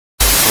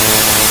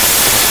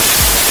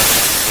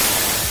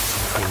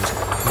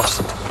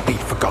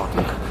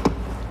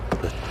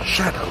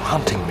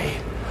hunting me.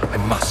 I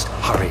must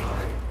hurry.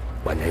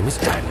 My name is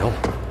Daniel.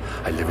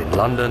 I live in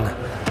London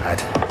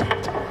at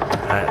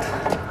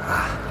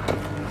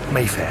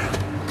Mayfair.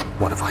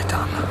 What have I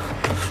done?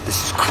 This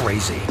is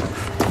crazy.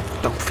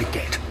 Don't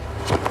forget.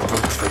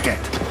 Don't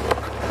forget.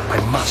 I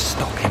must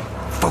stop him.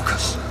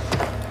 Focus.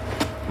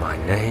 My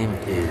name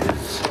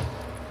is...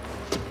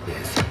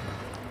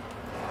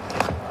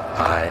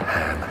 I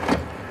am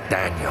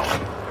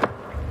Daniel.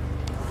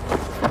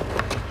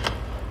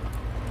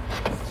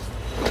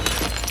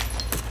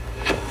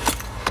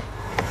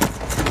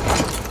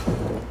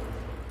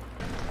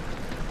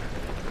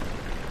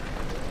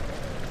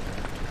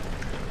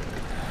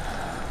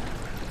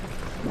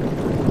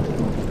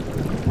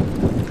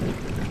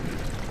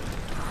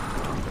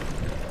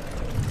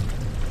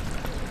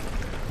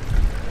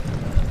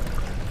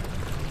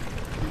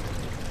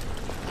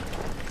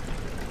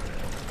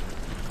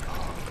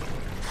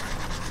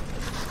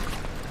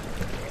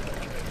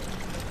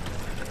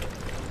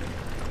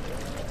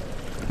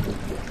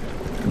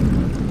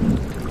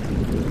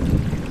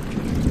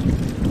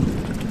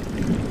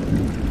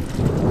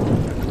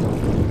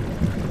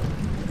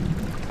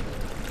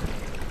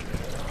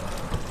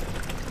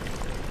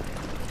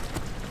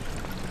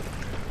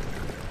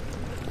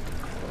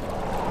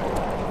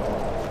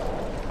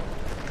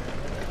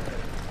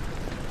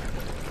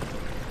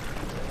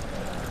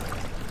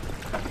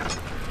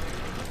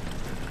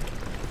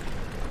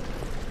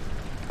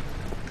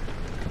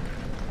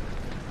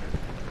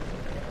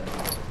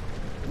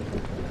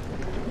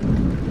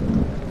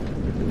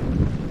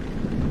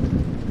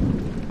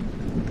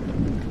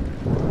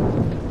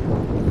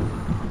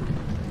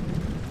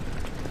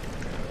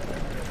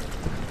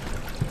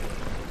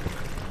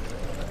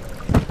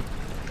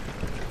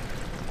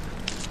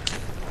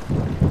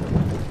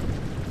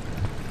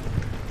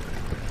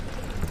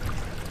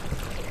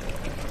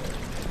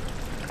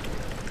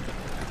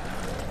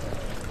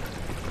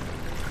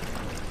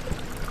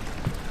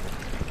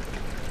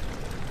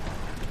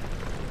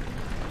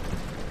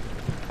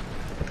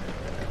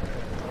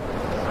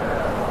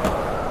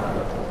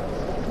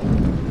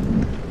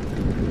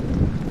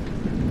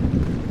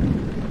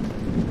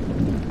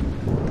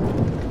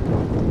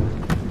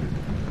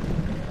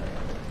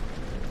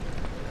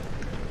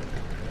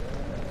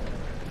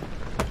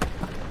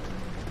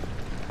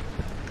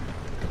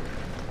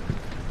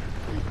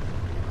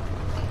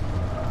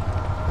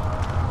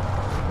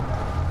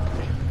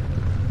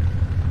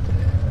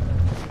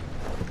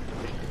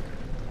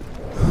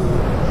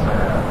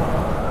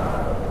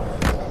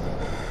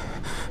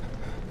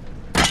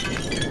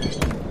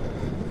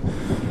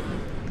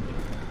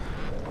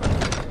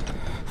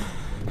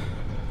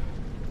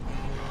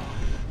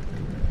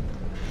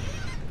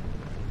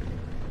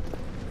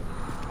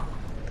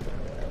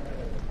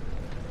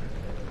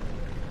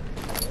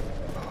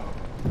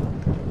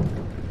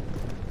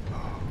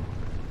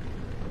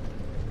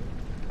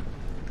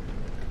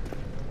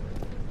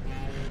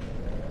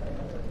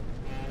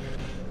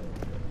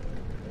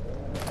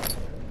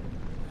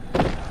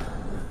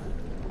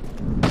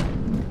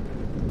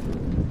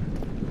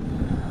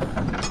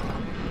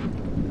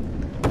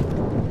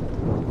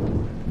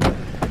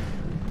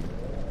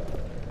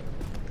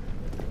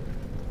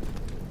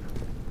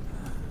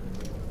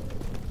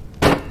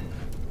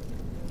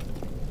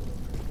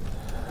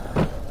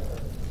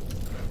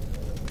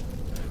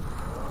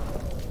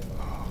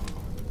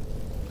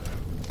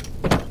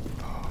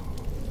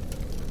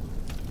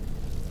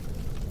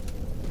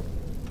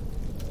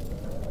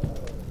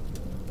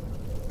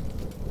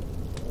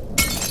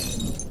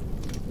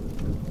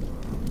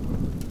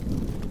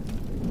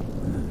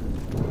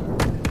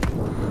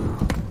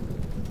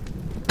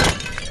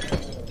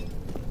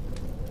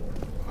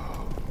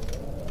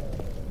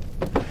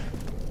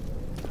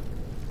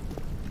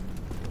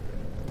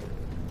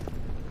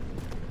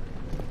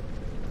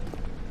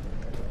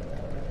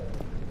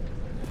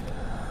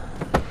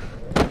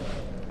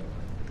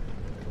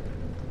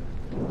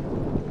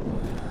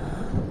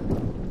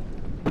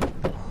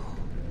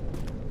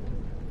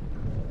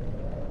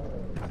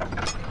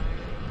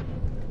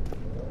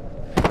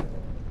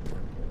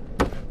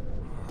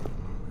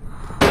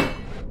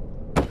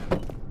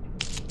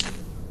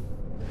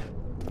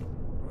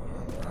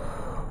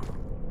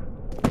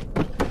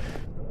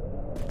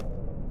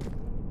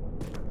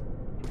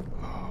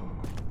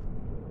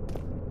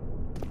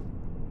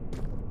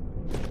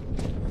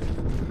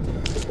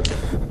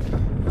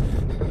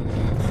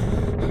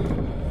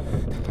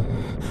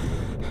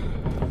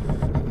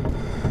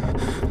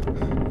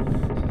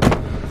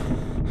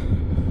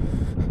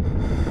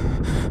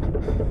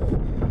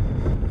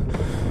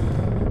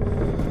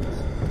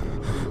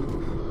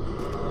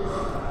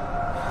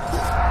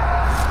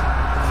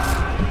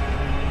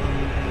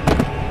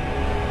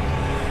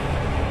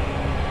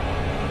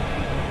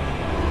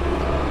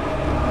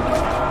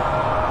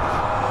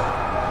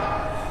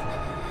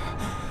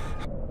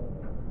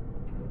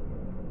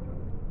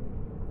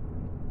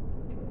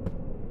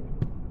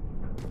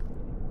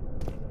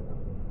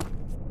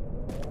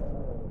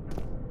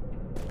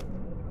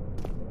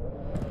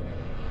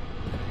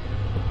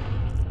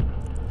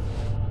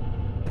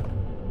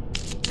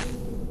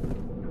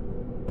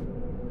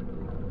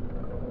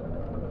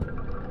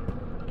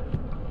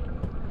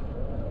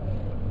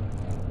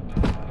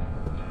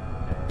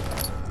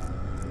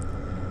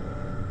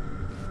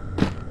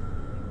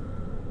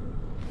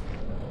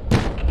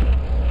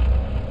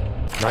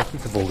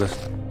 19th of August,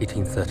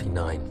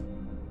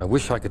 1839. I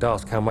wish I could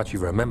ask how much you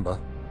remember.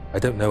 I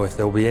don't know if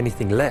there will be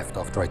anything left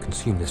after I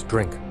consume this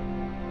drink.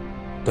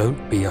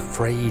 Don't be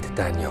afraid,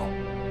 Daniel.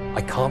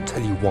 I can't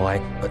tell you why,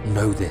 but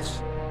know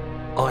this.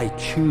 I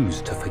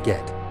choose to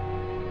forget.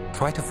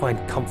 Try to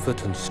find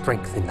comfort and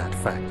strength in that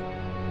fact.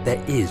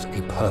 There is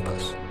a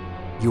purpose.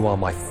 You are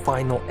my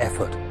final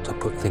effort to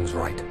put things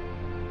right.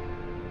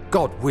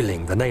 God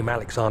willing, the name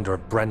Alexander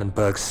of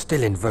Brandenburg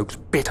still invokes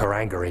bitter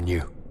anger in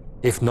you.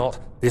 If not,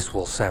 this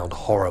will sound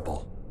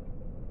horrible.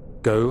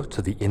 Go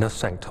to the inner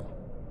sanctum,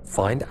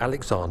 find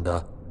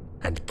Alexander,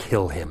 and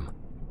kill him.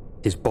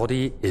 His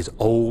body is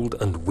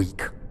old and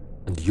weak,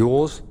 and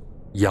yours,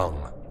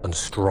 young and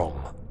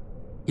strong.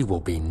 He will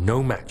be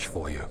no match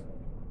for you.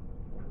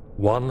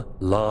 One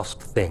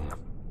last thing.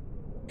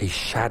 A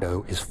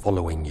shadow is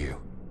following you.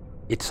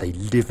 It's a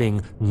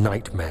living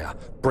nightmare,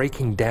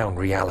 breaking down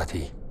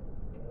reality.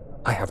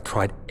 I have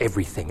tried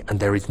everything, and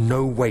there is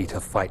no way to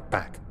fight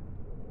back.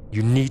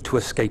 You need to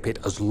escape it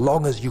as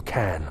long as you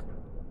can.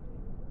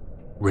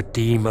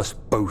 Redeem us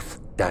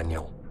both,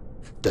 Daniel.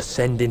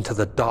 Descend into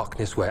the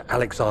darkness where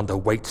Alexander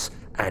waits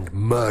and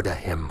murder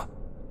him.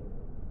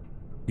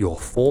 Your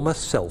former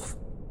self,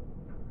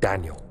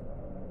 Daniel.